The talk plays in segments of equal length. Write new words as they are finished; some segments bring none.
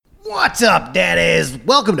What's up, daddies?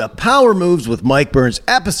 Welcome to Power Moves with Mike Burns,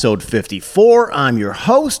 episode 54. I'm your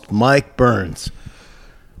host, Mike Burns.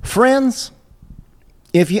 Friends,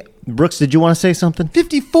 Brooks, did you want to say something?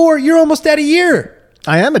 54? You're almost at a year.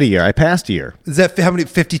 I am at a year. I passed a year. Is that how many?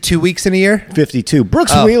 52 weeks in a year? 52.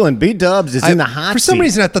 Brooks Wheelan, B-Dubs, is in the hot seat. For some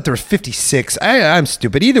reason, I thought there was 56. I'm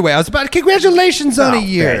stupid. Either way, I was about congratulations on a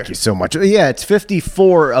year. Thank you so much. Yeah, it's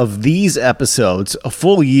 54 of these episodes, a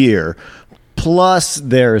full year. Plus,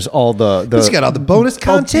 there's all the He's got all the bonus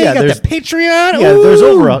content. You got the Patreon. Yeah,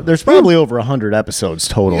 there's probably over 100 episodes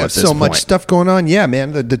total at this so point. much stuff going on. Yeah,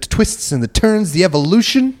 man. The twists and the turns, the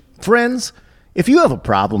evolution. Friends, if you have a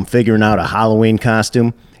problem figuring out a Halloween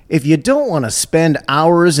costume, if you don't want to spend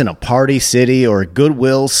hours in a Party City or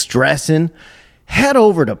Goodwill stressing, head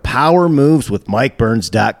over to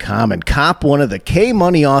powermoveswithmikeburns.com and cop one of the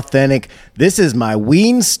K-Money authentic This Is My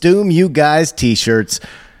Ween Stoom You Guys t-shirts.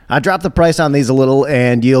 I dropped the price on these a little,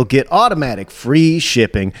 and you'll get automatic free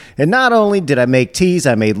shipping. And not only did I make tees,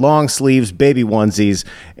 I made long sleeves, baby onesies,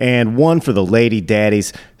 and one for the lady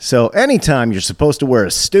daddies. So anytime you're supposed to wear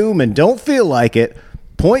a stoom and don't feel like it,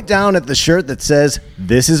 point down at the shirt that says,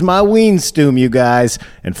 "This is my ween stoom, you guys,"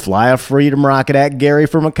 and fly a freedom rocket at Gary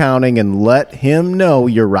from accounting and let him know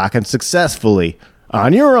you're rocking successfully.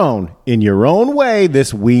 On your own, in your own way,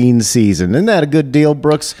 this ween season. Isn't that a good deal,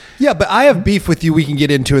 Brooks? Yeah, but I have beef with you we can get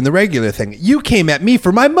into in the regular thing. You came at me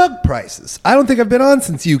for my mug prices. I don't think I've been on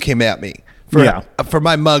since you came at me for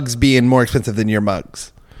my mugs being more expensive than your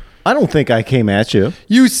mugs. I don't think I came at you.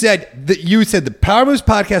 You said the Power Moves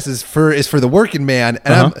podcast is for the working man,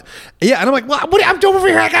 and I'm like, well, I'm over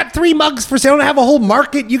here. I got 3 mugs for sale. I don't have a whole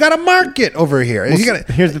market. You got a market over here. Well,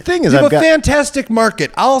 here's the thing: is you have a fantastic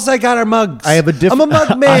market. All I got are mugs. I'm a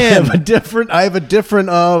mug man. I have a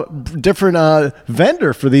different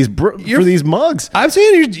vendor for these mugs. I'm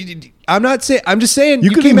saying I'm not saying. I'm just saying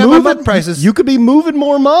you came at my mug prices. You could be moving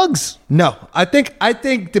more mugs. No, I think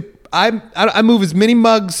I move as many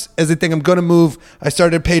mugs as I think I'm going to move. I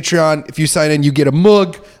started a Patreon. If you sign in, you get a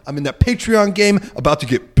mug. I'm in that Patreon game, about to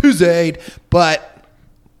get puzzed. But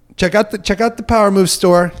check out the Power Move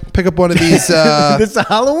store. Pick up one of these. This is a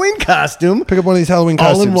Halloween costume. Pick up one of these Halloween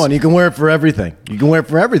costumes. All in one. You can wear it for everything.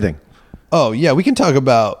 Oh yeah, we can talk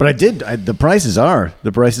about. But the prices are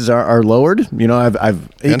lowered. You know,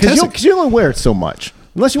 because you only wear it so much,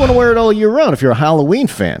 unless you want to wear it all year round. If you're a Halloween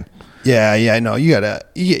fan. Yeah, I know. You gotta.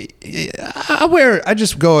 I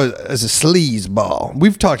just go as a sleaze ball.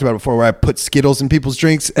 We've talked about it before, where I put Skittles in people's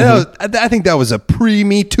drinks. Mm-hmm. I think that was a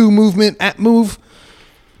pre-Me Too movement move.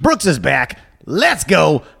 Brooks is back. Let's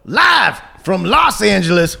go live from Los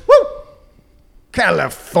Angeles,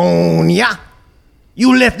 California.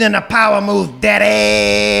 You lifting the power move,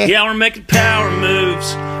 daddy? Yeah, we're making power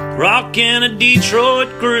moves, rocking a Detroit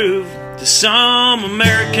groove. To some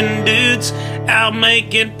American dudes out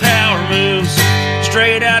making power moves.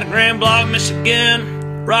 Straight out of Grand Block,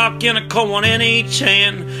 Michigan, rocking a cold one in each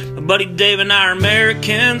hand. My buddy Dave and I are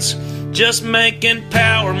Americans, just making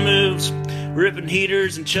power moves. Ripping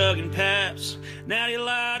heaters and chugging paps. Now you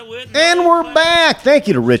lied with. And we're back. Thank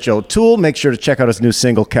you to Rich O'Toole. Make sure to check out his new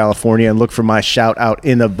single, California, and look for my shout out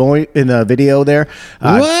in the video there.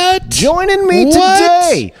 What? Joining me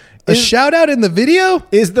today. A shout out in the video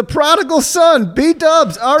is the prodigal son,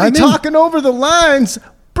 B-Dubs, already talking over the lines.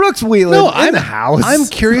 Brooks Wheelan in the house. I'm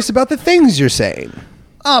curious about the things you're saying.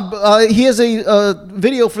 He has a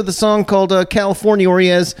video for the song called California,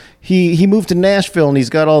 where he moved to Nashville, and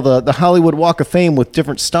he's got all the Hollywood Walk of Fame with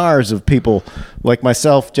different stars of people like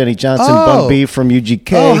myself, Jenny Johnson, Bun B from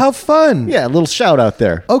UGK. Oh, how fun. Yeah, a little shout out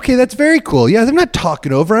there. Okay, that's very cool. Yeah, I'm not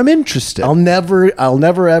talking over. I'm interested. I'll never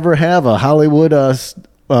ever have a Hollywood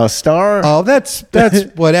star. Oh, that's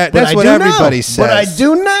what everybody says. But I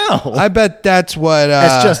do now. I bet that's what.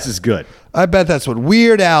 That's just as good. I bet that's what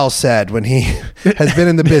Weird Al said when he has been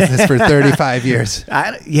in the business for 35 years.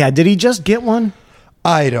 Did he just get one?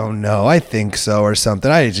 I don't know. I think so or something.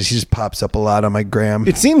 He just pops up a lot on my gram.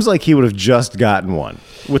 It seems like he would have just gotten one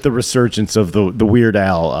with the resurgence of the Weird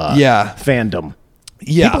Al fandom.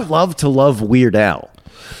 Yeah. People love to love Weird Al.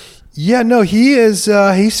 Yeah, no, he is.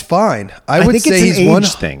 He's fine. I would think say it's an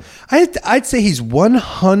age thing. I'd say he's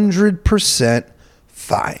 100%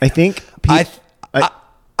 fine. I think.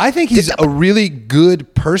 I think he's a really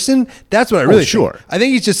good person. That's what I really think. I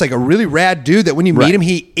think he's just like a really rad dude that when you meet him,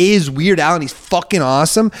 he is Weird Al and he's fucking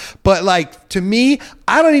awesome. But like to me,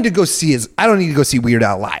 I don't need to go see Weird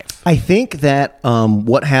Al live. I think that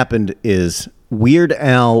what happened is Weird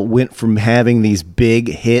Al went from having these big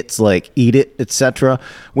hits like Eat It, etc.,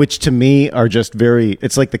 which to me are just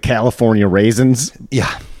it's like the California Raisins.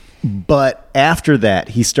 Yeah. But after that,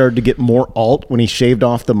 he started to get more alt when he shaved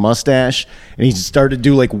off the mustache, and he started to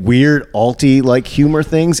do like weird alty like humor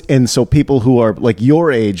things. And so people who are like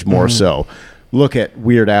your age more so look at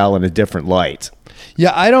Weird Al in a different light.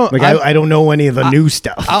 Yeah, I don't Like I don't know any of the new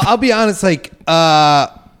stuff. I'll be honest, like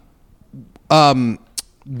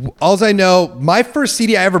alls I know, my first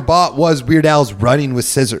CD I ever bought was Weird Al's Running with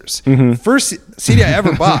Scissors. First CD I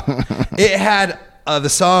ever bought. It had the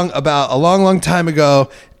song about a long, long time ago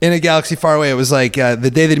in a galaxy far away. It was like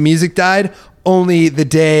the day that music died, only the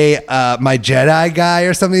day my Jedi guy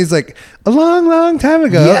or something. He's like, a long, long time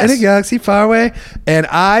ago Yes. in a galaxy far away. And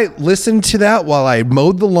I listened to that while I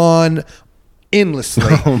mowed the lawn endlessly.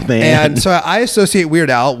 Oh, man. And so I associate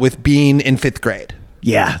Weird Al with being in 5th grade.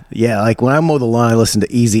 Yeah. Like when I mow the lawn, I listen to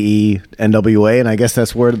Eazy-E, NWA, and I guess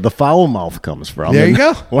that's where the foul mouth comes from. There you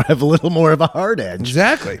go. I have a little more of a hard edge.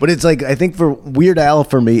 Exactly. But it's like, I think for Weird Al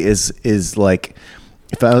for me is like,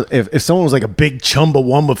 if someone was like a big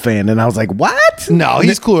Chumbawamba fan and I was like, what? No,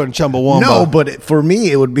 he's cooler than Chumbawamba. No, but for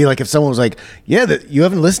me, it would be like if someone was like, yeah, you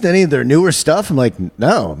haven't listened to any of their newer stuff? I'm like,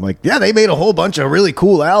 no. I'm like, yeah, they made a whole bunch of really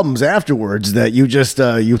cool albums afterwards that you just,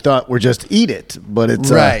 you thought were just Eat It. But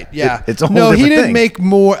it's, right, yeah. it's a whole no, different he didn't thing. make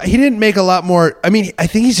more. He didn't make a lot more. I mean, I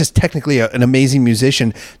think he's just technically an amazing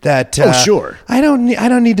musician. That sure. I don't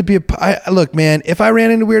need to be look, man. If I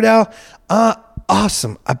ran into Weird Al,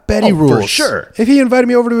 awesome. I bet he Oh, rules for sure. If he invited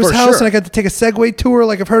me over to his For house sure. and I got to take a Segway tour,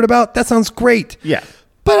 like I've heard about, that sounds great. Yeah.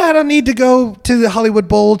 But I don't need to go to the Hollywood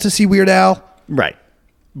Bowl to see Weird Al. Right.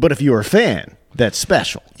 But if you're a fan, that's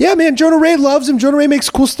special. Yeah, man. Jonah Ray loves him. Jonah Ray makes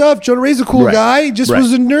cool stuff. Jonah Ray's a cool Right. guy. He just Right.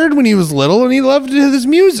 was a nerd when he was little, and he loved his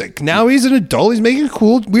music. Now he's an adult. He's making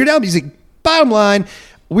cool Weird Al music. Bottom line,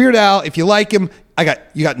 Weird Al, if you like him,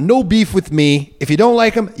 you got no beef with me. If you don't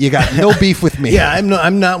like him, you got no beef with me. Yeah,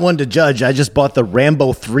 I'm not one to judge. I just bought the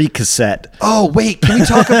Rambo 3 cassette. Oh, wait. Can we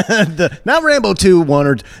talk about... Not Rambo 2, 1,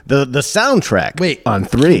 or the soundtrack Wait. on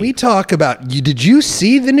 3. Can we talk about... Did you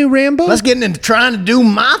see the new Rambo? Let's get into trying to do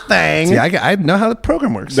my thing. See, I know how the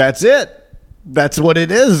program works. That's it. That's what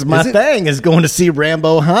it is. My Is it? thing is going to see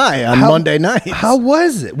Rambo High on Monday night. How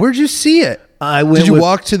was it? Where'd you see it? I went Did you with-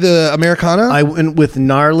 walk to the Americana? I went with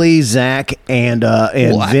Gnarly, Zach, and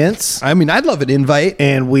Vince, I mean, I'd love an invite.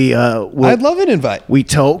 and I'd love an invite. we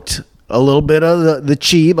toked a little bit of the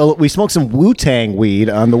cheap. We smoked some Wu-Tang weed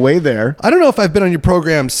on the way there. I don't know if I've been on your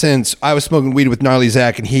program since I was smoking weed with Gnarly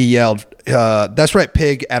Zach and he yelled, "That's right,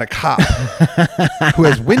 pig," at a cop who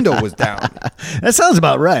his window was down. That sounds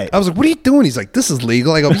about right. I was like, "What are you doing?" He's like, "This is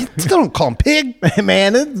legal." I go, "You don't call him pig."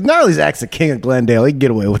 Man, Gnarly Zach's the king of Glendale. He can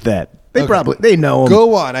get away with that. They know him.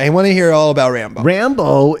 Go on. I want to hear all about Rambo.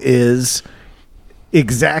 Rambo is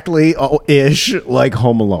exactly ish like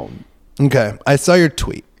Home Alone. Okay. I saw your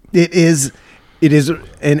tweet. It is,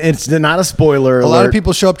 and it's not a spoiler. A lot of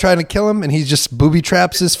people show up trying to kill him and he just booby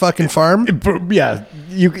traps his fucking farm. Yeah,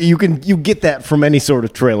 you get that from any sort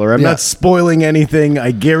of trailer. I'm Yeah. not spoiling anything.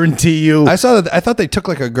 I guarantee you. I saw that. I thought they took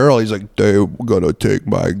like a girl. He's like, "They're gonna take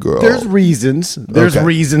my girl." There's reasons. There's Okay.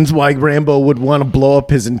 reasons why Rambo would want to blow up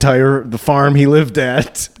the farm he lived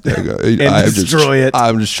at and destroy it.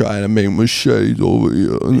 I'm just trying to make machetes over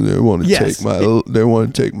here, and they want to Yes.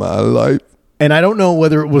 take my life. And I don't know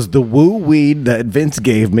whether it was the woo weed that Vince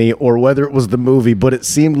gave me or whether it was the movie, but it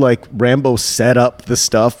seemed like Rambo set up the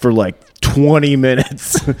stuff for like 20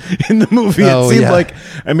 minutes in the movie. Oh, It seemed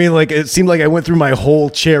yeah. it seemed like I went through my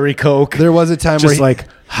whole cherry Coke. There was a time just where he- like,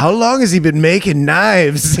 how long has he been making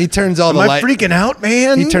knives? He turns all Am the I light- freaking out,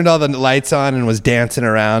 man? He turned all the lights on and was dancing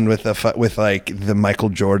around with like the Michael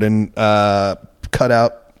Jordan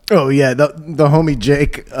cutout. Oh yeah, the homie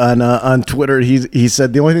Jake on Twitter, he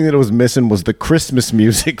said the only thing that was missing was the Christmas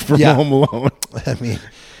music from Yeah. Home Alone. I mean,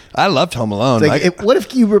 I loved Home Alone. What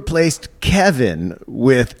if you replaced Kevin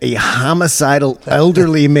with a homicidal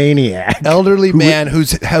elderly maniac? elderly man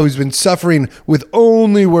who's been suffering with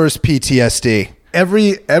only worse PTSD.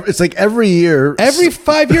 It's like every year, Every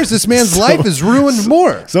 5 years, this man's life is ruined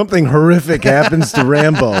more. something horrific happens to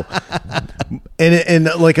Rambo, and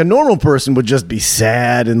like a normal person would just be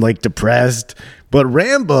sad and like depressed. But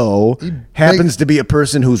Rambo happens to be a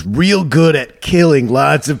person who's real good at killing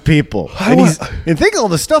lots of people. And think of all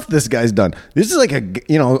the stuff this guy's done. This is like a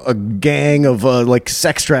gang of like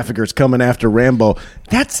sex traffickers coming after Rambo.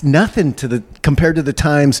 That's nothing compared to the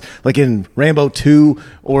times like in Rambo 2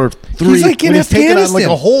 or 3 He's like in when he's taking on like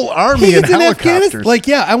Afghanistan. a whole army in He's in Afghanistan. helicopters. Like,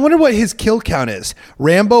 yeah, I wonder what his kill count is.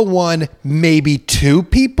 Rambo 1, maybe 2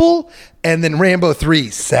 people, and then Rambo 3,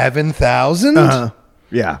 7,000.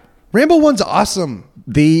 Yeah. Rambo 1's awesome.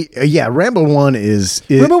 Rambo 1 is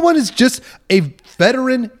Rambo 1 is just a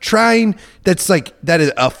veteran that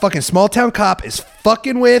is a fucking small town cop is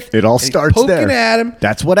fucking with. It all and he's starts poking there. at him.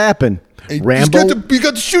 That's what happened. He Rambo got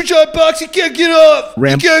the shoe shot box. He can't get off.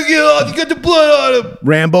 Ram- He can't get off. He got the blood on him.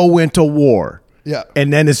 Rambo went to war. Yeah.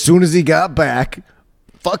 And then as soon as he got back,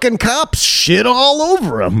 fucking cops shit all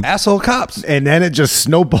over him. Asshole cops. And then it just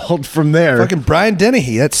snowballed from there. Fucking Brian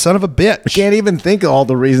Dennehy, that son of a bitch. I can't even think of all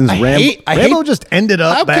the reasons I Rambo hate- just ended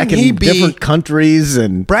How up back can he in be- different countries.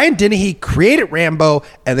 And Brian Dennehy created Rambo,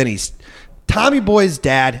 and then he's Tommy Boy's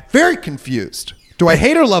dad. Very confused. Do I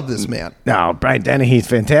hate or love this man? no, Brian Dennehy's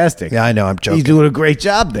fantastic. Yeah, I know, I'm joking. He's doing a great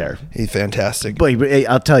job there. He's fantastic. But hey,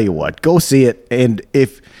 I'll tell you what, go see it. And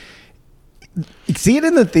if see it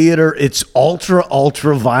in the theater, it's ultra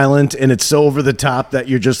violent and it's so over the top that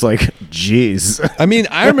you're just like, geez. I mean,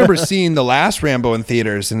 I remember seeing the last Rambo in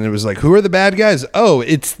theaters, and it was like, who are the bad guys? Oh,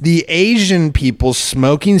 it's the Asian people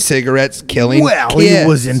smoking cigarettes, killing Well, kids. he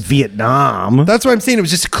was in Vietnam. That's what I'm saying. It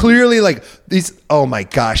was just clearly like these. Oh my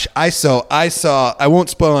gosh! I saw. I won't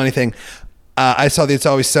spoil anything. I saw the It's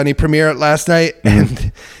Always Sunny premiere last night,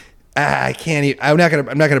 and I can't. I'm not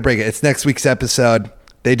gonna break it. It's next week's episode.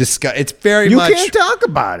 They discuss. It's very You much. can't talk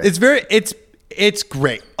about it. It's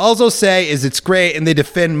great. All I'll say is it's great, and they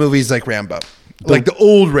defend movies like Rambo, like the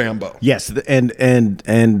old Rambo. Yes,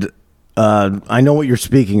 and I know what you're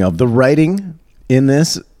speaking of. The writing in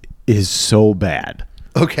this is so bad.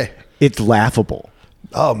 Okay. It's laughable.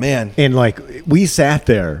 Oh man. And like we sat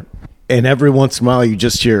there, and every once in a while you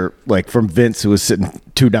just hear like from Vince, who was sitting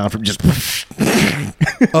two down from just.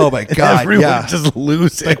 Oh my god. Everyone Yeah. just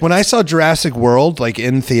lose it. Like when I saw Jurassic World, like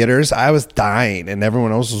in theaters, I was dying, and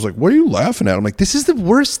everyone else was like, "What are you laughing at?" I'm like, "This is the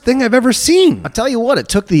worst thing I've ever seen." I'll tell you what, it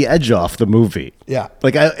took the edge off the movie. Yeah.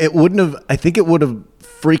 Like I think it would have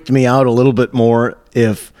freaked me out a little bit more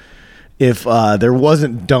if there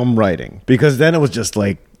wasn't dumb writing, because then it was just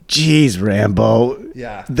like, geez, Rambo.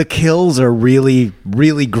 Yeah. The kills are really,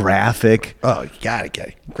 really graphic. Oh, you gotta get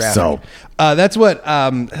it. Graphic. So- that's what I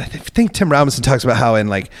think Tim Robinson talks about, how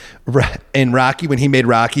in Rocky, when he made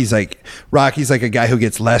Rocky's like a guy who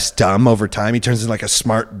gets less dumb over time. He turns into like a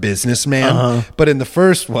smart businessman. But in the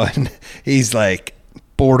first one, he's like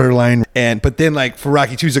borderline. But then like for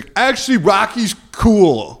Rocky 2, he's like, actually Rocky's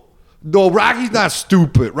cool. No, Rocky's not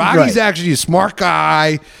stupid. Rocky's Right. actually a smart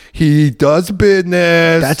guy. He does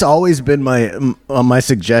business. That's always been my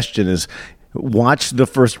suggestion is watch the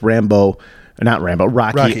first Rambo. Not Rambo,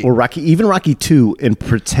 Rocky. Or Rocky, even Rocky 2, and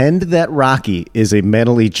pretend that Rocky is a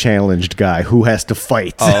mentally challenged guy who has to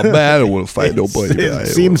fight. Oh man, I don't want to fight nobody. It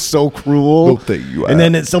seems so cruel. Don't think you and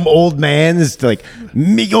then it's some old man is like,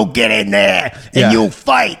 me go get in there and Yeah. you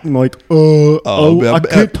fight. I'm like, man, I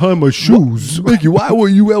can't tie my shoes. Mickey, why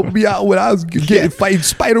would you help me out when I was getting fighting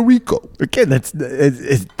Spider Rico? Again,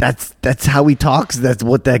 that's how he talks. That's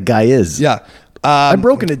what that guy is. yeah. I've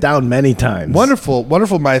broken it down many times. Wonderful.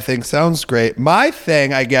 My thing sounds great. My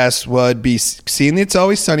thing, I guess, would be seeing the It's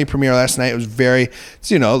Always Sunny premiere last night. It was it's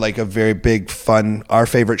like a very big, fun, our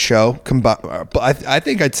favorite show. I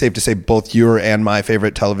think I'd safe to say both your and my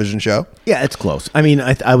favorite television show. Yeah, it's close. I mean,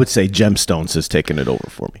 I would say Gemstones has taken it over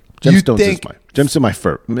for me. You Gemstones think- is my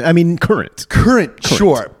first. I mean, current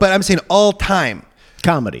Sure. But I'm saying all time.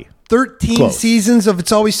 comedy. 13 Close. seasons of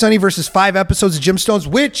It's Always Sunny versus 5 episodes of Gemstones,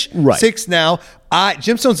 which Right. 6 now.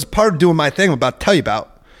 Gemstones is part of doing my thing I'm about to tell you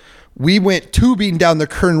about. We went tubing down the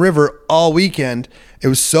Kern River all weekend. It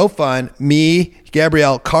was so fun. Me,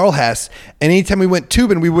 Gabrielle, Carl Hess. And anytime we went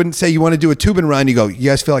tubing, we wouldn't say, you want to do a tubing run? You go, you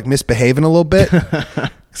guys feel like misbehaving a little bit?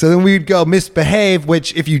 So then we'd go Misbehave,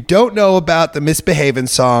 which if you don't know about the Misbehaving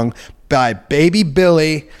song by Baby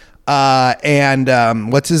Billy and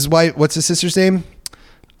what's his sister's name?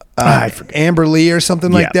 I forget. Amber Lee or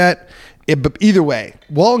something like Yeah. that. But either way,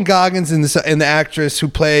 Walton Goggins and the actress who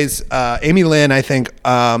plays Amy Lynn, I think,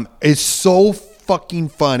 is so fucking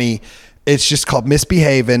funny. It's just called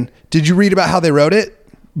Misbehaving. Did you read about how they wrote it?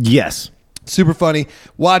 Yes. Super funny.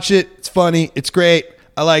 Watch it. It's funny. It's great.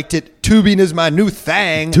 I liked it. Tubing is my new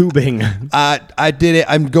thing. Tubing. I did it.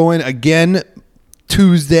 I'm going again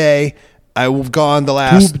Tuesday. I've gone the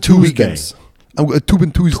last Tube 2 Tuesday. weekends. I'm going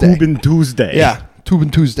Tubing Tuesday. Tubing Tuesday. Yeah, Tubing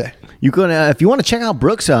Tuesday. You can if you want to check out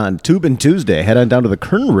Brooks on Tubing Tuesday, head on down to the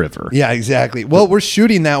Kern River. Yeah, exactly. Well, we're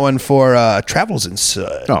shooting that one for Travels and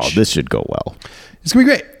Such. Oh, this should go well. It's going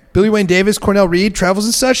to be great. Billy Wayne Davis, Cornell Reed, Travels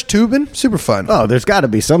and Such, tubing, super fun. Oh, there's got to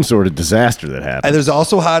be some sort of disaster that And happened. there's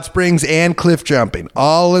also hot springs and cliff jumping,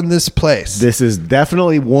 all in this place. This is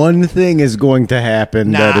definitely one thing is going to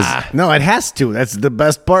happen. That Nah. is no, it has to. That's the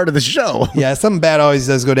best part of the show. Yeah, something bad always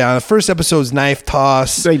does go down. The first episode was knife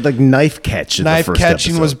toss. Like knife catch. In Knife the first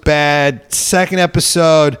catching episode. was bad. Second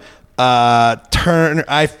episode,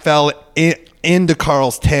 I fell in. into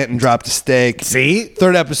Carl's tent and dropped a steak. See?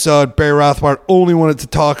 Third episode, Barry Rothbard only wanted to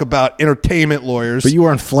talk about entertainment lawyers. But you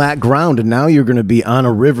were on flat ground, and now you're going to be on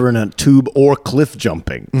a river in a tube or cliff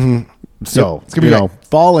jumping. So, Yep. It's gonna be great.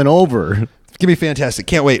 falling over. It's going to be fantastic.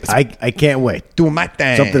 Can't wait. I can't wait. Doing my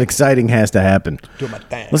thing. Something exciting has to happen. Doing my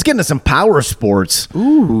thing. Let's get into some power sports.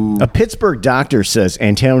 Ooh. A Pittsburgh doctor says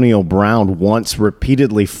Antonio Brown once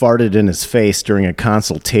repeatedly farted in his face during a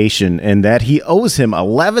consultation and that he owes him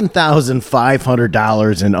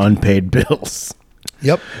 $11,500 in unpaid bills.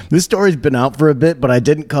 Yep. This story's been out for a bit, but I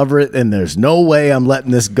didn't cover it, and there's no way I'm letting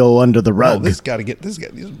this go under the Oh, rug. this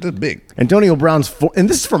is big. Antonio Brown's, and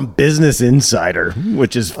this is from Business Insider,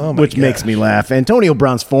 which makes me laugh. Antonio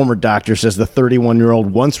Brown's former doctor says the 31-year-old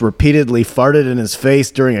once repeatedly farted in his face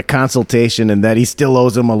during a consultation, and that he still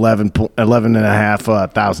owes him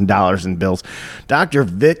 $11,500 in bills. Dr.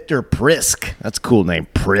 Victor Prisk, that's a cool name,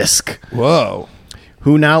 Prisk, Whoa.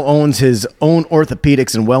 who now owns his own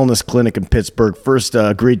orthopedics and wellness clinic in Pittsburgh, first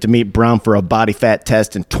agreed to meet Brown for a body fat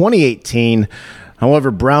test in 2018. However,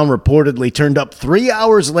 Brown reportedly turned up 3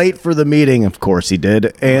 hours late for the meeting. Of course he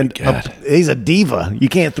did. And he's a diva. You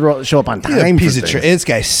can't show up on He's a time piece for of things. This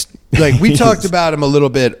guy's like we talked about him a little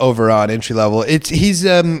bit over on Entry Level. He's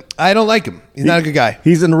I don't like him. He's not a good guy.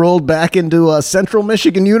 He's enrolled back into Central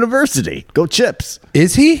Michigan University. Go Chips.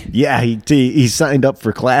 Is he? Yeah, he signed up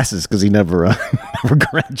for classes because he never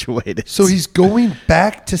graduated. So he's going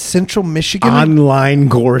back to Central Michigan. Online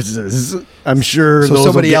courses. I'm sure. So those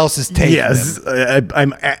somebody will else is taking Yes,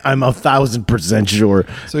 I'm 1,000% sure.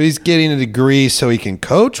 So he's getting a degree so he can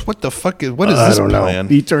coach. What the fuck is? What is I this don't plan? know.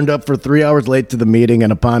 He turned up for 3 hours late to the meeting,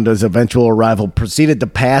 and upon his eventual arrival, proceeded to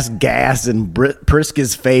pass gas in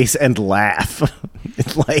Prisk's face and laugh.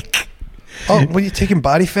 It's like, Oh, what are you taking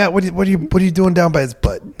body fat? What are you doing down by his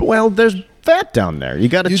butt? well, there's fat down there. You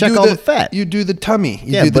got to You check do all the fat. You do the tummy.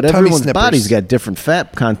 You Yeah, do but the tummy everyone's snippers. body's got different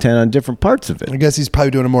fat content on different parts of I it. guess he's probably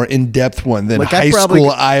doing a more in-depth one than Like, I high probably- school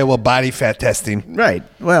Iowa body fat testing. Right.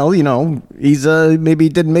 Well, he's maybe he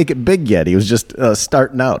didn't make it big yet. He was just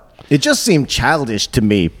starting out. It just seemed childish to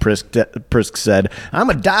me, Prisk said. I'm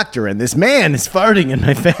a doctor, and this man is farting in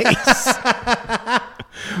my face.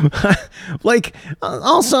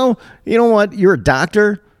 Also, you know what? You're a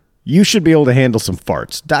doctor. You should be able to handle some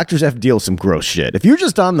farts. Doctors have to deal with some gross shit. If you're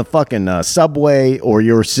just on the fucking subway or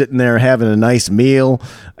you're sitting there having a nice meal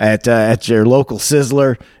at your local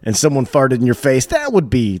Sizzler and someone farted in your face, that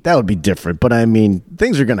would be different. But I mean,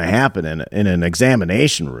 things are going to happen in an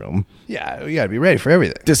examination room. Yeah, you got to be ready for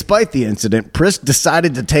everything. Despite the incident, Prisk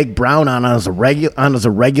decided to take Brown on as a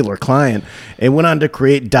regular client and went on to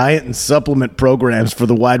create diet and supplement programs for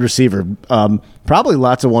the wide receiver. Probably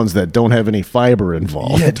lots of ones that don't have any fiber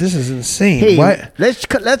involved. Yeah, this is insane. Hey, Why? let's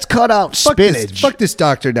cut out spinach. Fuck this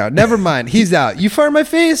doctor now. Never mind. He's out. You fart in my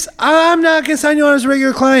face? I'm not going to sign you on as a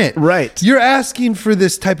regular client. Right. You're asking for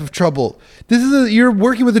this type of trouble. You're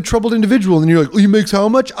working with a troubled individual, and you're like, oh, he makes how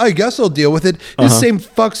much? I guess I'll deal with it. The same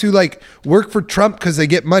fucks who work for Trump because they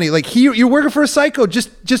get money. You're working for a psycho.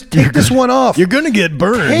 Just take this one off. You're gonna get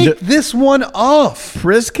burned. Take this one off.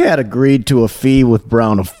 Prisk had agreed to a fee with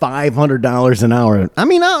Brown of $500 an hour. I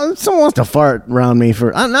mean, someone wants to fart around me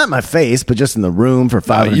for not my face, but just in the room for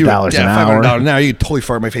 $500 an hour. $500 an hour. You can totally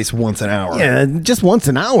fart in my face once an hour. Yeah, just once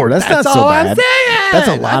an hour. That's not so all bad. I'm saying. That's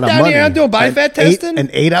a lot I'm of down money. here, I'm doing body fat testing. An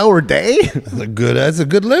 8-hour day. That's a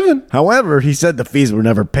good living. However, he said the fees were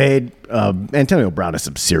never paid. Antonio Brown has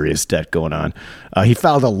some serious debt going on. He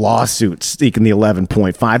filed a lawsuit seeking the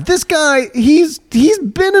 11.5. This guy, he's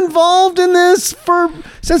been involved in this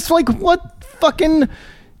since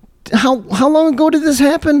how long ago did this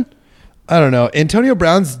happen? I don't know. Antonio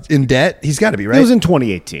Brown's in debt. He's got to be, right? It was in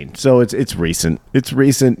 2018, so it's recent. It's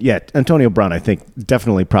recent. Yeah, Antonio Brown, I think,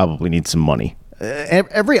 definitely probably needs some money.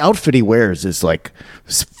 Every outfit he wears is like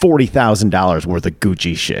 $40,000 worth of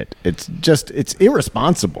Gucci shit. It's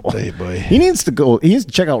irresponsible. Hey, boy. He needs to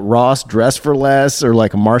check out Ross Dress for Less or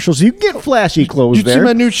like a Marshalls. You can get flashy clothes Did you there. see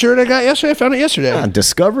my new shirt I got yesterday? I found it yesterday. Yeah,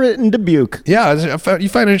 discover it in Dubuque. Yeah, you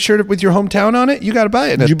find a shirt with your hometown on it, you got to buy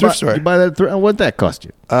it in a thrift store. You buy that? What'd that cost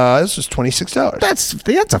you? This was $26.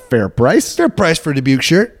 That's a fair price. Fair price for a Dubuque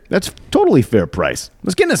shirt. That's totally fair price.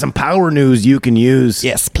 Let's get into some power news you can use.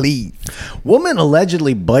 Yes, please. Woman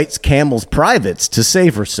allegedly bites camel's privates to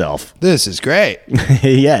save herself. This is great.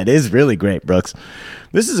 Yeah, it is really great, Brooks.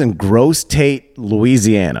 This is in Gross Tate,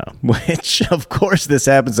 Louisiana, which, of course, this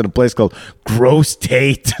happens in a place called Gross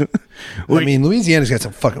Tate. I mean, Louisiana's got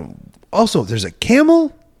some fucking... Also, there's a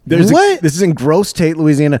camel What? This is in Gross Tate,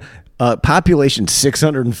 Louisiana. Population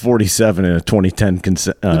 647 in a 2010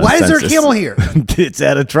 Why is there a camel here? It's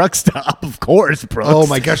at a truck stop, of course, bro. Oh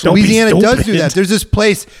my gosh, Louisiana does do that. There's this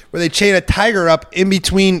place where they chain a tiger up in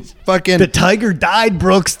between fucking. The tiger died,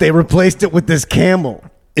 Brooks. They replaced it with this camel.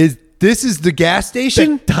 This is the gas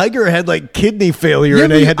station? The tiger had like kidney failure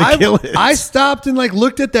and they had to kill it. I stopped and like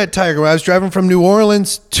looked at that tiger when I was driving from New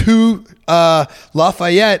Orleans to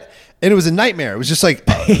Lafayette. And it was a nightmare. It was just like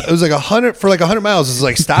it was like 100 miles. It was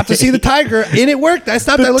like stop to see the tiger, and it worked. I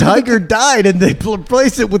stopped. The tiger died, and they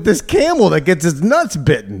replaced it with this camel that gets his nuts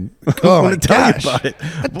bitten. Oh my gosh! About it.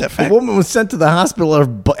 A woman was sent to the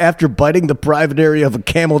hospital after biting the private area of a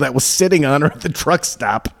camel that was sitting on her at the truck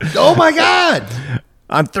stop. Oh my god!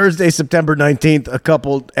 On Thursday, September 19th, a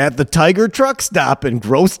couple at the Tiger truck stop in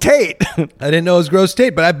Gross Tate. I didn't know it was Gross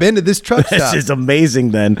Tate, but I've been to this truck stop. This is amazing.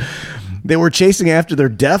 Then. They were chasing after their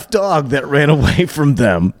deaf dog that ran away from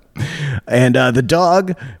them. And the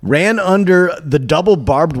dog ran under the double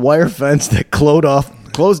barbed wire fence that closed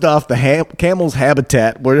off the camel's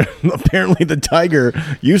habitat where apparently the tiger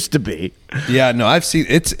used to be. Yeah, no, I've seen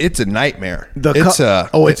it's a nightmare.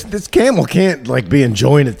 This camel can't like be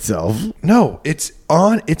enjoying itself. No, it's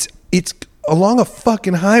along a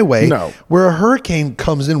fucking highway where a hurricane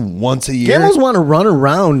comes in once a year. Camels want to run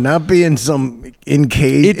around, not be in some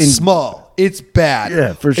cage. It's small. It's bad.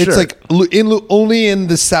 Yeah, for sure. It's like only in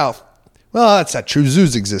the South. Well, that's not true.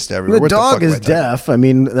 Zoos exist everywhere. The dog is deaf. I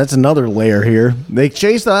mean, that's another layer here. They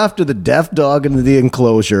chased after the deaf dog into the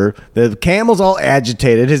enclosure. The camel's all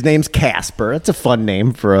agitated. His name's Casper. That's a fun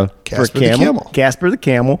name for a camel. Casper the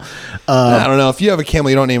camel. I don't know. If you have a camel,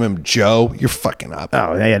 you don't name him Joe. You're fucking up.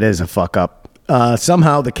 Oh, yeah, it is a fuck up.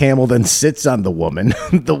 Somehow the camel then sits on the woman.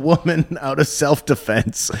 The woman, out of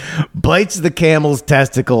self-defense, bites the camel's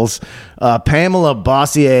testicles. Pamela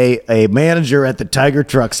Bossier, a manager at the Tiger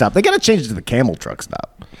truck stop. They got to change it to the camel truck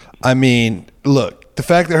stop. I mean, look, the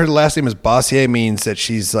fact that her last name is Bossier means that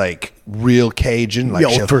she's like real Cajun.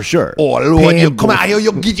 Like for sure. Oh, Lord, you come out here,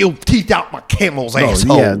 you'll get your teeth out my camel's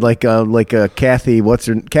asshole. Yeah, like Kathy,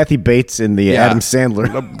 Kathy Bates in the Adam Sandler.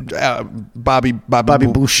 Bobby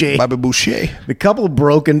Boucher. Bobby Boucher. The couple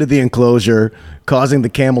broke into the enclosure, causing the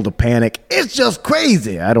camel to panic. It's just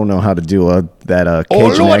crazy. I don't know how to do that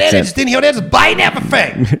Cajun Lord, accent. It's in here. There's biting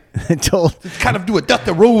everything. Kind of do a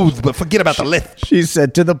Dr. Rose, but forget about the lift. She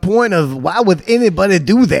said, to the point of, why would anybody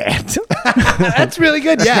do that? That's really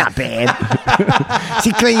good. That's Yeah. not bad.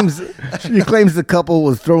 She claims the couple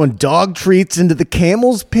was throwing dog treats into the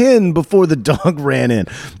camel's pen before the dog ran in.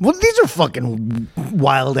 Well, these are fucking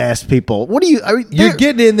wild ass people. What are you? You're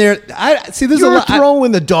getting in there. You're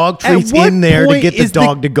throwing the dog treats in there to get the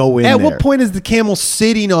dog to go in there. At what point is the camel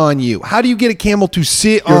sitting on you? How do you get a camel to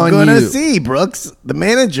sit on you? You're gonna see, Brooks. The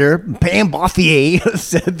manager, Pam Bossier,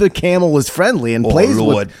 said the camel was friendly and plays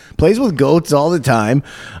with goats all the time.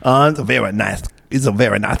 It's a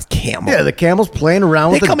very nice camel. Yeah, the camel's playing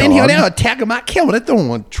around with the dog. They come in here, they're attacking my camel. They don't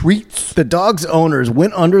want treats. The dog's owners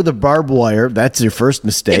went under the barbed wire. That's their first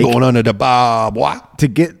mistake. They're going under the barbed wire. To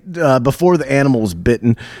get, before the animal was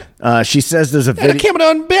bitten. She says there's a video. The camel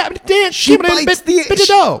done bit. She bites the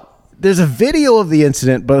dog. There's a video of the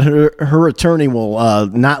incident, but her attorney will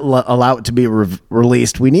not allow it to be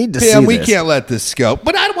released. We need to see this. We can't let this go.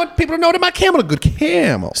 But I don't want people to know that my camel is a good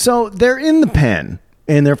camel. So they're in the pen,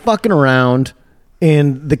 and they're fucking around.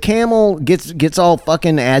 And the camel gets all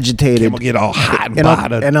fucking agitated. Camel get all hot and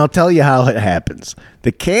bothered. And I'll tell you how it happens.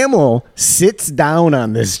 The camel sits down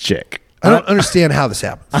on this chick. I don't understand how this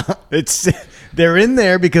happens. They're in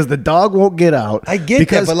there because the dog won't get out. I get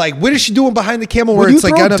that, but like, what is she doing behind the camel? Where when it's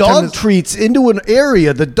you like throw dog treats into an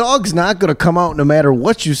area, the dog's not going to come out no matter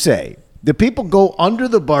what you say. The people go under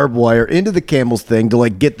the barbed wire into the camel's thing to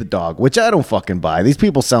like get the dog, which I don't fucking buy. These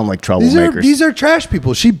people sound like troublemakers. These are trash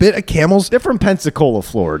people. She bit a camel's. They're from Pensacola,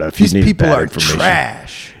 Florida. If These you need people bad are information.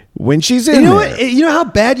 trash. When she's in there. You know how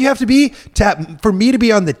bad you have to be for me to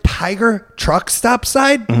be on the Tiger truck stop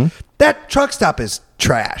side? Mm-hmm. That truck stop is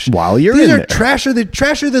trash. While you're These in are there.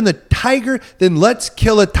 trasher than the Tiger. Then let's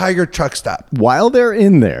kill a Tiger truck stop. While they're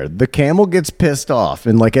in there, the camel gets pissed off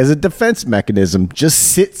and like as a defense mechanism just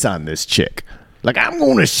sits on this chick. Like, I'm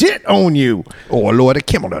going to shit on you. Oh, Lord, the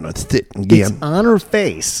camel done sit again. It's on her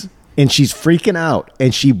face, and she's freaking out,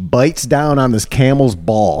 and she bites down on this camel's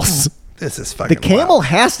balls. This is fucking The camel wild.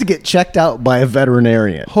 has to get checked out by a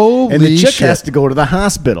veterinarian. Holy And the chick shit. has to go to the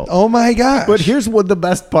hospital. Oh my gosh. But here's what the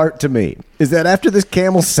best part to me is that after this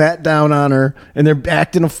camel sat down on her and they're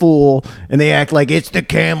acting a fool and they act like it's the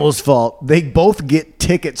camel's fault, they both get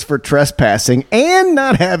tickets for trespassing and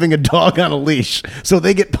not having a dog on a leash. So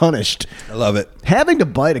they get punished. I love it. Having to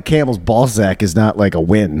bite a camel's ball sack is not like a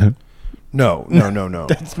win. No.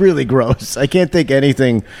 That's really gross. I can't think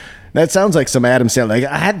anything. That sounds like some Adam Sandler. Like,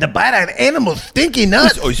 I had to bite an animal's stinky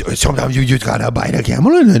nuts. Sometimes you just gotta bite a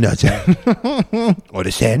camel in the nuts. Or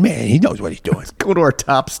the Sandman, he knows what he's doing. Go to our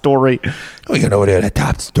top story. We got over there, the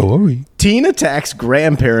top story. Teen attacks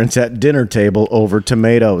grandparents at dinner table over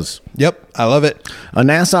tomatoes. Yep, I love it. A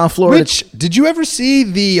Nassau, Florida. Rich, did you ever see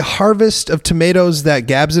the harvest of tomatoes that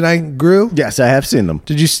Gabs and I grew? Yes, I have seen them.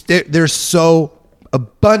 Did you? They're so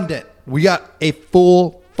abundant. We got a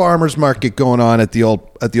full farmer's market going on at the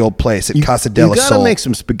old place at Casa You della gotta Sol. make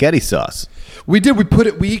some spaghetti sauce. We did.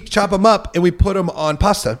 We chop them up and we put them on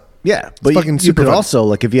pasta. Yeah, but fucking you super could fun. also,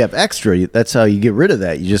 like, if you have extra, that's how you get rid of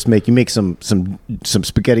that. You just make some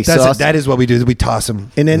spaghetti That's sauce, that is what we do. We toss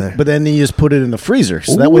them, and then you just put it in the freezer,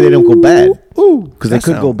 so that way they don't go bad. Because they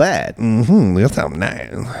could go bad. That sounds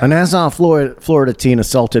nice. A Nassau, Florida teen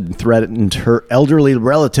assaulted and threatened her elderly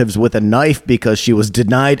relatives with a knife because she was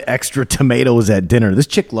denied extra tomatoes at dinner. This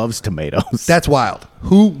chick loves tomatoes. That's wild.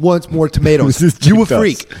 Who wants more tomatoes? This chick You a does.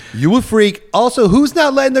 freak. You a freak. Also, who's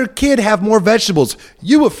not letting their kid have more vegetables?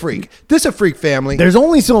 You a freak. This a freak family. There's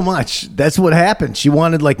only so much. That's what happened. She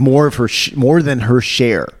wanted like more of her, more than her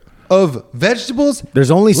share. Of vegetables. There's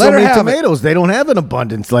only so Let her many have it. tomatoes. They don't have an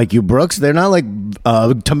abundance like you, Brooks. They're not like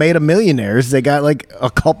tomato millionaires. They got like a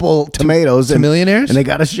couple tomatoes. to millionaires? And they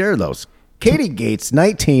got to share those. Katie Gates,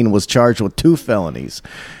 19, was charged with 2 felonies: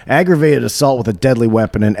 aggravated assault with a deadly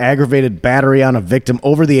weapon and aggravated battery on a victim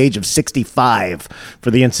over the age of 65 for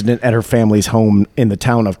the incident at her family's home in the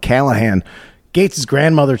town of Callahan. Gates'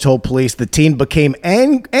 grandmother told police the teen became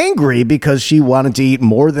angry because she wanted to eat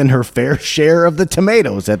more than her fair share of the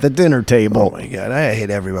tomatoes at the dinner table. Oh my god, I hate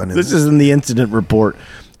everyone. This is in the incident report.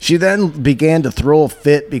 She then began to throw a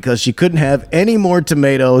fit because she couldn't have any more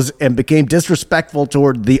tomatoes and became disrespectful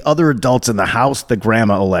toward the other adults in the house, the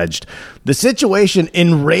grandma alleged. The situation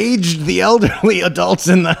enraged the elderly adults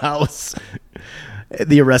in the house,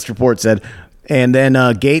 the arrest report said. And then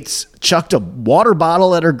Gates chucked a water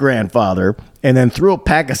bottle at her grandfather and then threw a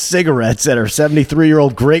pack of cigarettes at her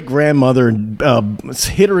 73-year-old great-grandmother and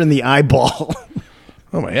hit her in the eyeball.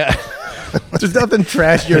 Oh my god. There's nothing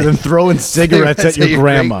trashier than throwing cigarettes at your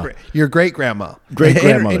grandma. Your great grandma.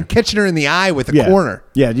 Great-grandmother. And catching her in the eye with a corner.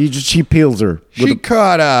 Yeah, she peels her. She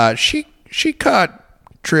caught she caught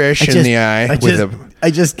Trish in the eye I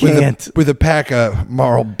just can't. with a pack of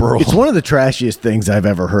Marlboro. It's one of the trashiest things I've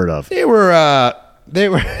ever heard of. They were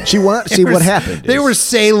See what happened They is- were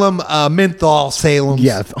Salem menthol Salem.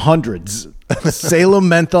 Yeah, hundreds. Salem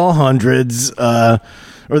menthol hundreds.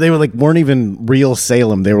 Or they weren't even real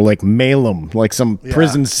Salem. They were like Malem, like some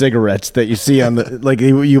prison cigarettes that you see on the like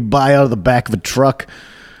you buy out of the back of a truck.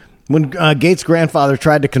 When Gates' grandfather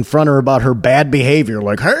tried to confront her about her bad behavior,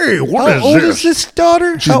 like, "Hey, what How old is this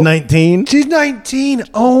daughter? She's 19. She's 19.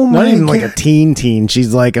 Oh my Not even god. like a teen.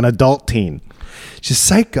 She's like an adult teen. She's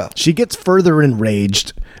psycho. She gets further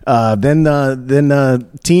enraged. Then not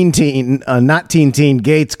teen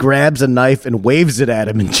Gates grabs a knife and waves it at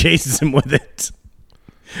him and chases him with it.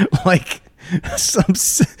 Like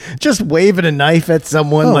just waving a knife at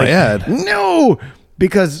someone. Oh, like, yeah. no,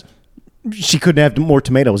 because she couldn't have more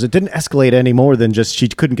tomatoes. It didn't escalate any more than just she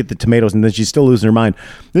couldn't get the tomatoes, and then she's still losing her mind.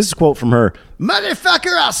 This is a quote from her: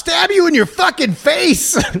 "Motherfucker, I'll stab you in your fucking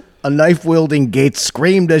face." A knife-wielding Gates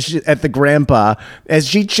screamed at the grandpa as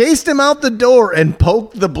she chased him out the door and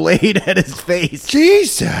poked the blade at his face.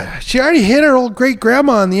 Jesus. She already hit her old great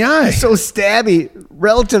grandma in the eye. So stabby.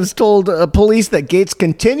 Relatives told police that Gates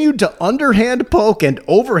continued to underhand poke and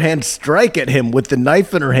overhand strike at him with the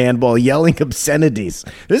knife in her hand while yelling obscenities.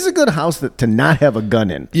 This is a good house to not have a gun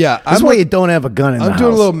in. Yeah, this is why you don't have a gun in the I'm house.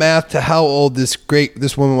 doing a little math to how old this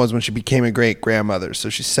woman was when she became a great grandmother. So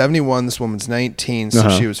she's 71. This woman's 19. So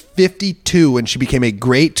she was 52 when she became a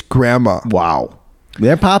great grandma. Wow.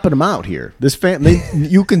 They're popping them out here. This family,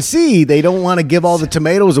 you can see they don't want to give all the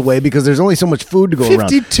tomatoes away because there's only so much food to go around.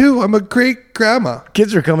 52. I'm a great grandma.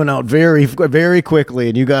 Kids are coming out very, very quickly,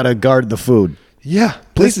 and you got to guard the food. Yeah.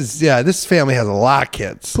 This family has a lot of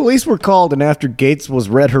kids. Police were called, and after Gates was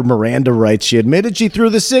read her Miranda rights, she admitted she threw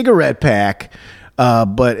the cigarette pack,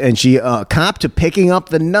 and she copped to picking up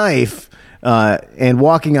the knife and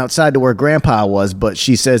walking outside to where Grandpa was, but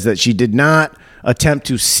she says that she did not attempt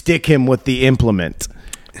to stick him with the implement.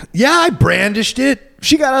 Yeah, I brandished it.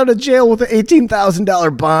 She got out of jail with an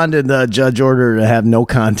 $18,000 bond, and the judge ordered her to have no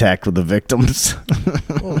contact with the victims.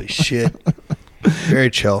 Holy shit. Very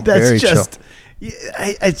chill. That's Very just, chill.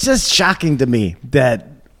 it's just shocking to me that,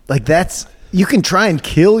 like, you can try and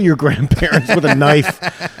kill your grandparents with a knife.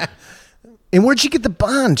 And where'd she get the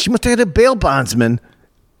bond? She must have had a bail bondsman.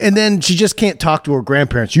 And then she just can't talk to her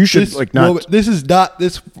grandparents. You should, This is not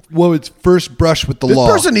this woman's first brush with the This law.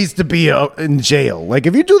 person needs to be in jail. Like,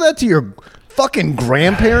 if you do that to your fucking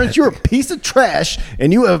grandparents, you're a piece of trash,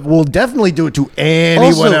 and you will definitely do it to anyone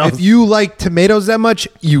also, else. if you like tomatoes that much,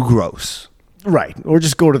 you gross. Right. Or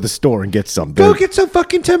just go to the store and get some. Go get some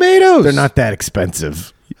fucking tomatoes. They're not that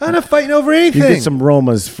expensive. I'm not fighting over You anything. get some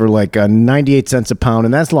Romas for like 98 cents a pound,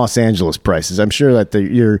 and that's Los Angeles prices. I'm sure that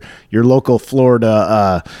your local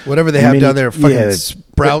Florida whatever they have down there, fucking yeah,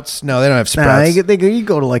 Sprouts. No, they don't have Nah, Sprouts. you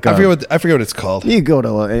go to like I forget what it's called. you go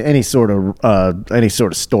to any sort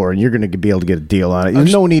of store, and you're going to be able to get a deal on it.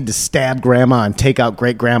 There's no need to stab grandma and take out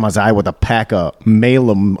great grandma's eye with a pack of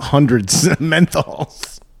Malum hundreds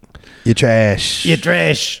menthols. You trash. You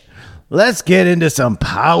trash. Let's get into some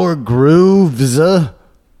power grooves.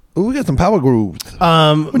 Ooh, we got some power grooves.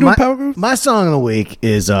 My, power grooves? my song of the week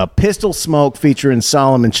is Pistol Smoke featuring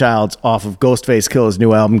Solomon Childs off of Ghostface Killer's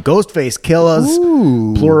new album. Ghostface Killers,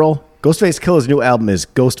 plural. Ghostface Killer's new album is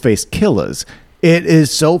Ghostface Killers. It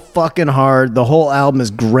is so fucking hard. The whole album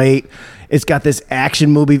is great. It's got this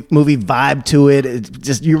action movie vibe to it. It's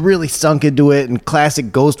just, you're really sunk into it, and classic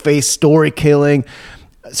Ghostface storytelling.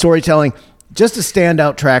 Just a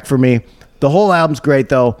standout track for me. The whole album's great,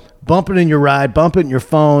 though. Bump it in your ride, bump it in your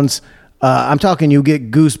phones. I'm talking, you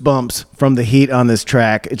get goosebumps from the heat on this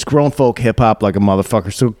track. It's grown folk hip hop like a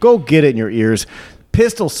motherfucker. So go get it in your ears.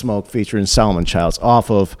 Pistol Smoke featuring Solomon Childs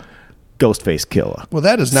off of Ghostface Killer. Well,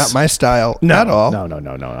 that is not my style at all. No.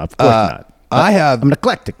 Of course not. I'm an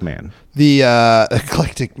eclectic man. the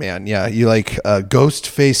eclectic man. Yeah, you like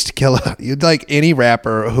ghost-faced killer. You'd like any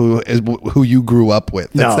rapper who you grew up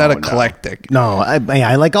with. That's not eclectic. No,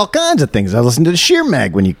 I like all kinds of things. I listened to the Sheer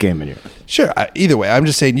Mag when you came in here. Sure. Either way, I'm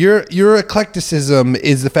just saying your eclecticism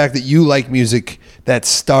is the fact that you like music that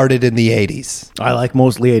started in the 80s. I like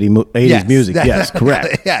mostly 80s music. Yes,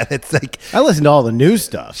 correct. Yeah, it's like I listen to all the new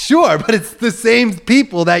stuff. sure, but it's the same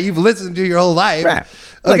people that you've listened to your whole life. Right.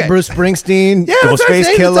 Like Okay. Bruce Springsteen, Yeah, that's what I'm Ghostface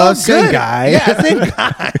saying. Killer, It's all same good. guy. Yeah, same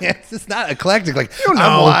guy. It's just not eclectic. Like You know.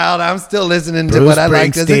 I'm wild. I'm still listening to Bruce what I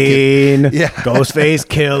liked as a kid. Springsteen, Yeah. Ghostface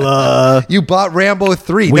Killer, You bought Rambo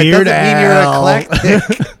 3. Weird that doesn't mean you're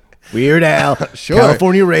eclectic. Weird Al, Sure.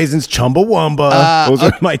 California Raisins, Chumbawamba. Those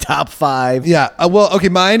are my top 5. Yeah. Well, okay.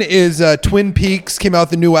 Mine is Twin Peaks came out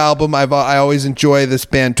with a new album. I always enjoy this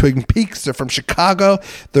band, Twin Peaks. They're from Chicago.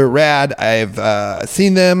 They're rad. I've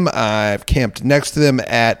seen them. I've camped next to them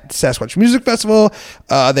at Sasquatch Music Festival.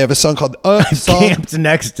 They have a song called Unsolved. Camped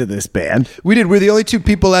next to this band. We did. We're the only two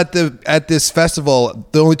people at this festival.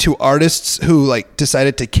 The only two artists who like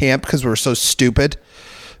decided to camp because we were so stupid.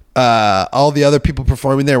 All the other people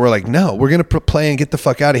performing there were like, no, we're going to play and get the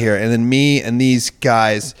fuck out of here. And then me and these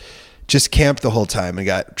guys just camped the whole time and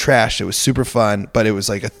got trashed. It was super fun, but it was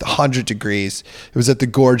like 100 degrees. It was at the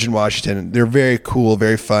Gorge in Washington. They're very cool,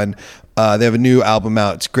 very fun. They have a new album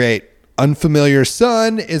out. It's great. Unfamiliar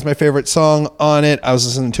Son is my favorite song on it. I was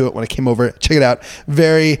listening to it when I came over. Check it out.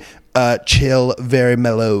 Very chill, very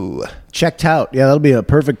mellow. Checked out. Yeah, that'll be a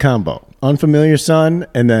perfect combo. Unfamiliar Son,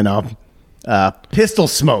 and then Pistol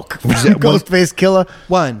Smoke. Ghostface Killer.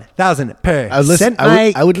 1,000%.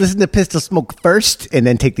 I would listen to Pistol Smoke first, and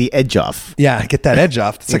then take the edge off. Yeah, get that edge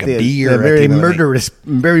off. It's like a beer. The very at the end of the night.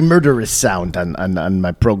 very murderous sound on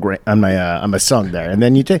my program on my song there, and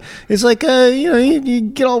then you take it's like you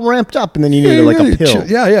get all ramped up, and then you need like a pill.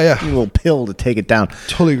 Yeah. You need a little pill to take it down.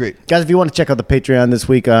 Totally agree. Guys, if you want to check out the Patreon this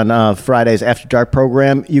week on Friday's After Dark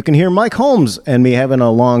program, you can hear Mike Holmes and me having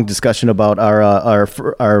a long discussion about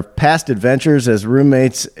our past adventures as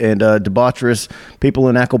roommates and debaucherous people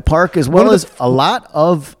in Echo Park, as well as a lot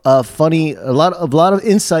of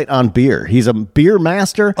insight on beer. He's a beer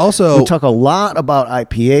master. Also, we talk a lot about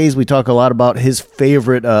IPAs. We talk a lot about his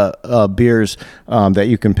favorite beers that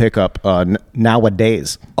you can pick up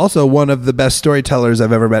nowadays. Also, one of the best storytellers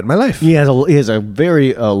I've ever met in my life. He has a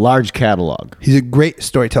very large catalog. He's a great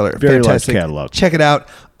storyteller. Very large Fantastic catalog. Check it out.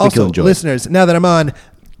 you'll Also, enjoy it. listeners, now that I'm on,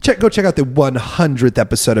 go check out the 100th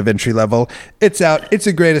episode of Entry Level. It's out. It's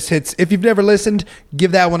the greatest hits. If you've never listened,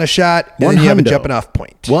 give that one a shot. And then you have a jumping off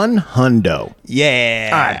point. 100. Yeah.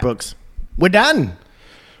 All right, Brooks. We're done.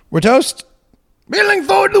 We're toast. We're looking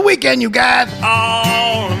forward to the weekend, you guys.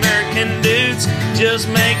 All American dudes just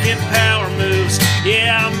making power moves.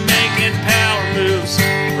 Yeah, I'm making power moves.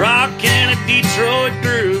 Rocking a Detroit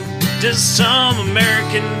groove. to some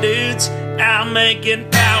American dudes out making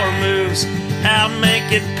power moves, out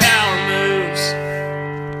making power